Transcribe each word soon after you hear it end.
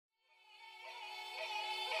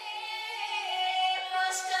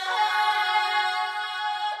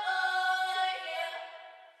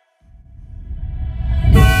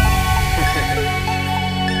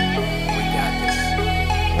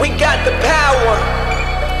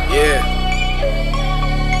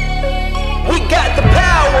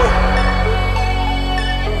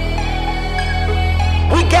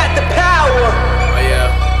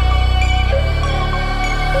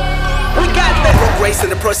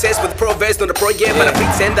process with progress, not a project, but I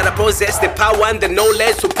pretend that I possess the power and the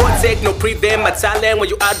knowledge to protect, no prevent my talent. When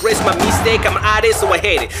you address my mistake, I'm an artist, so I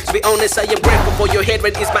hate it. To be honest, I am grateful for your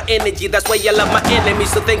hatred, it's my energy. That's why I love my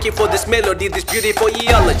enemies. So thank you for this melody, this beautiful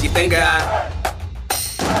theology. Thank God.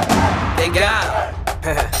 Thank God.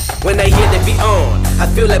 When I hear the beat on, I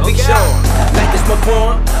feel like Big Sean. Like it's my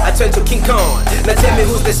porn, I turn to King Kong. Now tell me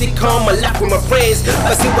who's the sitcom, I laugh with my friends.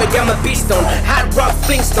 But see where I'm a beast on, hard rock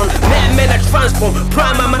Flintstone. Man, I transform,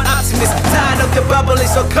 prime, I'm an optimist. Tired of the bubble,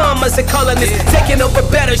 it's so calm as a colonist. Taking over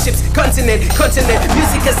battleships, continent.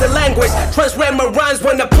 Music as a language, transfer my rhymes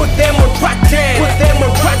when I put them on track 10. Put them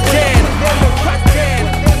on track 10.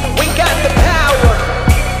 We got the power.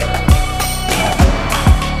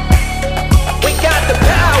 We got the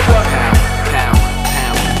power.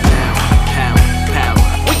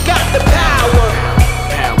 We got the power.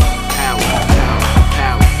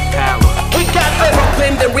 We got the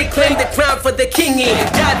proclaim and reclaim the crown for the king.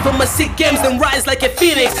 Died for my sick games and rise like a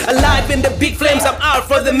phoenix. Alive in the big flames, I'm out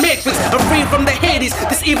for the matrix. I'm free from the Hades,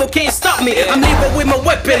 this evil can't stop me. I'm living with my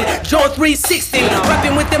weapon, John 3:16.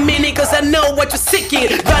 Rapping with the meaning cause I know what you're seeking.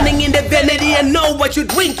 Running in the vanity, I know what you're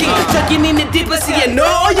drinking. Chucking in the deeper sea, I know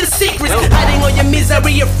all your secrets. Hiding all your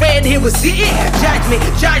misery, afraid he will see it.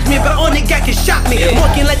 Judge me, but only God can shock me.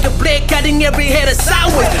 Walking like a blade, cutting every head of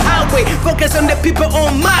sideways. Highway, focus on the people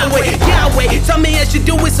on my way. Yahweh, tell me I should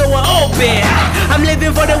do it so I obey. I'm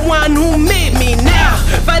living for the one who made me now.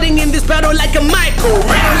 Fighting in this battle like a Michael.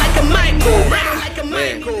 Like a Michael. Like a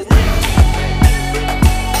Michael.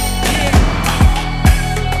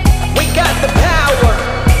 We got the power.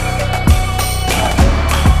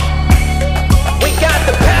 We got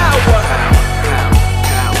the power.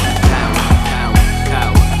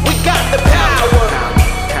 We got the power.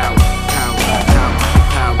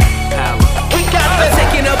 We got the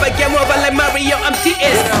taking over, game over like Mario. I'm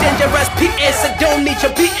TS, dangerous PS. I don't need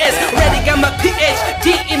your BS. Ready, got my PhD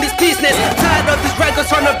in this business. Tired of these records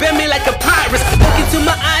trying to bend me like a pirate. Look into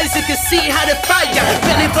my eyes, you can see how the fire.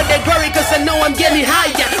 Feeling for the glory cause I know I'm getting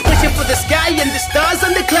higher. Wishing for the sky and the stars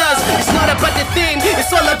and the clouds. It's not about the thing,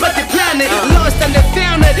 it's all about the planet.